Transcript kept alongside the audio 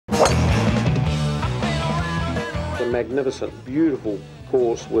magnificent, beautiful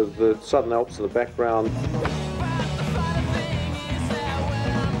course with the Southern Alps in the background.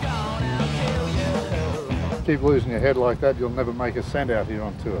 Keep losing your head like that, you'll never make a cent out here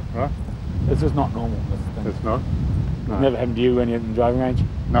on tour, right? This is not normal. It's not? No. Never happened to you when you're in the driving range?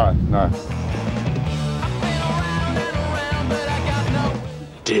 No, no.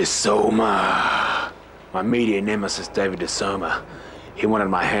 DeSoma. My media nemesis, David DeSoma. He wanted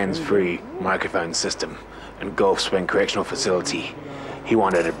my hands-free microphone system and Gulf Spring Correctional Facility. He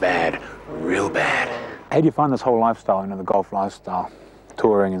wanted it bad, real bad. How do you find this whole lifestyle, the golf lifestyle,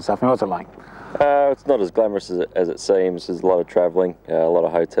 touring and stuff? What's it like? It's not as glamorous as it seems. There's a lot of travelling, a lot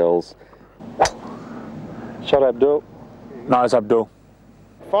of hotels. Shot Abdul. No, it's Abdul.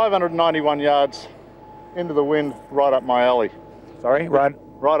 591 yards into the wind, right up my alley. Sorry? Right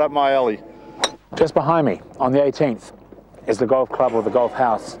up my alley. Just behind me, on the 18th, is the golf club or the golf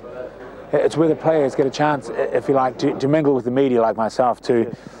house. It's where the players get a chance, if you like, to mingle with the media like myself,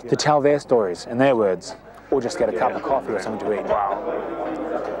 to tell their stories in their words, or just get a cup of coffee or something to eat. Wow.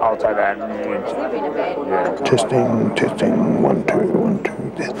 I'll take that. Yeah. Testing, 1, 2, 1,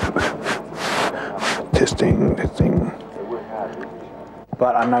 2. Testing.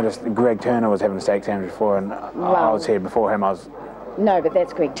 But I noticed Greg Turner was having a steak sandwich before, and I was here before him. No, but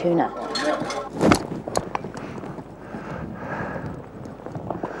that's Greg Turner.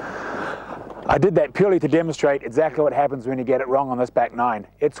 I did that purely to demonstrate exactly what happens when you get it wrong on this back nine.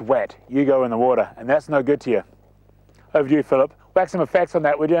 It's wet. You go in the water, and that's no good to you. Over to you, Philip. Whack some effects on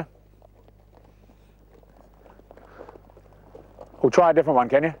that, would you? We'll try a different one,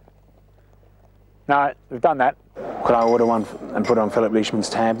 can you? No, we've done that. Could I order one and put it on Philip Leishman's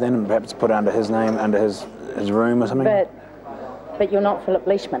tab then, and perhaps put it under his name, under his room or something? But you're not Philip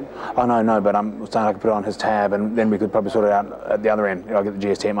Leishman. Oh, no, but I'm saying I could put it on his tab, and then we could probably sort it out at the other end. I'll get the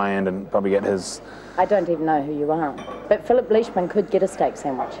GST at my end and probably get his... I don't even know who you are. But Philip Leishman could get a steak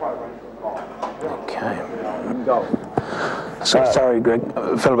sandwich. Okay. Sorry, Greg.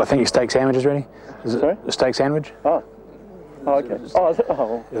 Philip, I think your steak sandwich is ready. Is it a steak sandwich? Oh, okay. I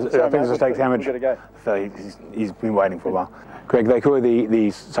think it's a steak sandwich. Go. So he's been waiting for a while. Greg, they call you the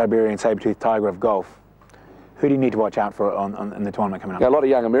Siberian saber-toothed tiger of golf. Who do you need to watch out for in the tournament coming up? Yeah, a lot of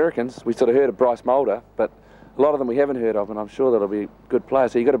young Americans. We sort of heard of Bryce Mulder, but a lot of them we haven't heard of, and I'm sure that'll be good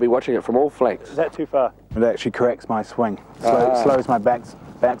players. So you've got to be watching it from all flanks. Is that too far? It actually corrects my swing. Slows my back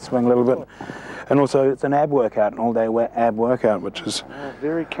swing a little bit. And also, it's an ab workout, an all-day ab workout, which is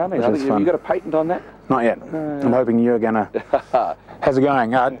very cunning. Which is fun. You got a patent on that? Not yet. I'm hoping you're gonna. How's it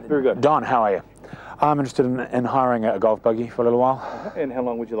going? Very good. Don, how are you? I'm interested in hiring a golf buggy for a little while. And how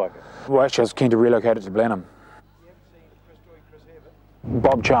long would you like it? Well, actually, I was keen to relocate it to Blenheim.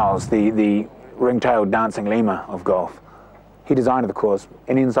 Bob Charles, the ring-tailed dancing lemur of golf. He designed the course.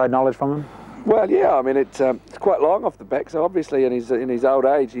 Any inside knowledge from him? Well, yeah. I mean, it's quite long off the back, so obviously in his old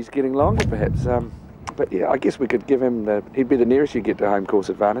age, he's getting longer, perhaps. But yeah, I guess we could give him he'd be the nearest you get to home course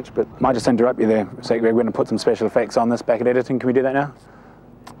advantage. But might just interrupt you there. So we're going to put some special effects on this back at editing. Can we do that now?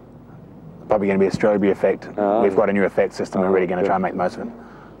 Probably going to be a strobe effect. We've got a new effect system. We're really going to try and make the most of it.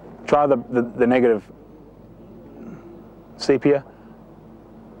 Try the negative sepia.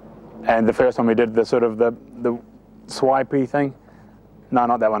 And the first one we did the sort of the swipey thing. No,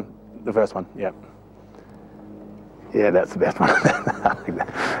 not that one. The first one. Yeah. Yeah, that's the best one.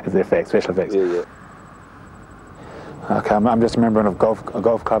 It's the effects, special effects. Yeah. Okay, I'm just remembering of a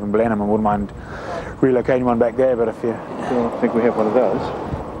golf club in Blenheim. I wouldn't mind relocating one back there, but if you... I don't think we have one of those.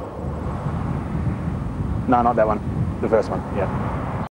 No, not that one. The first one, yeah.